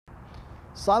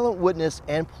Silent witness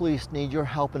and police need your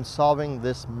help in solving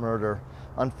this murder.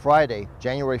 On Friday,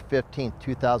 January 15,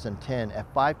 2010,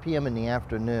 at 5 p.m. in the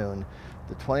afternoon,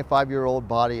 the 25-year-old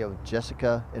body of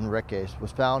Jessica Enriquez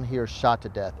was found here shot to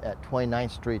death at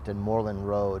 29th Street and Moreland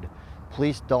Road.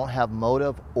 Police don't have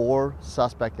motive or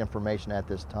suspect information at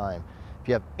this time. If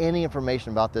you have any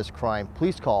information about this crime,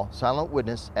 please call Silent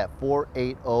Witness at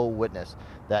 480-WITNESS.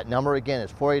 That number again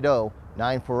is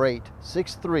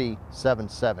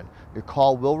 480-948-6377. Your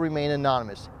call will remain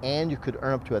anonymous, and you could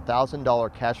earn up to a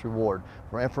 $1,000 cash reward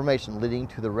for information leading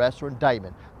to the arrest or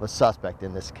indictment of a suspect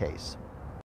in this case.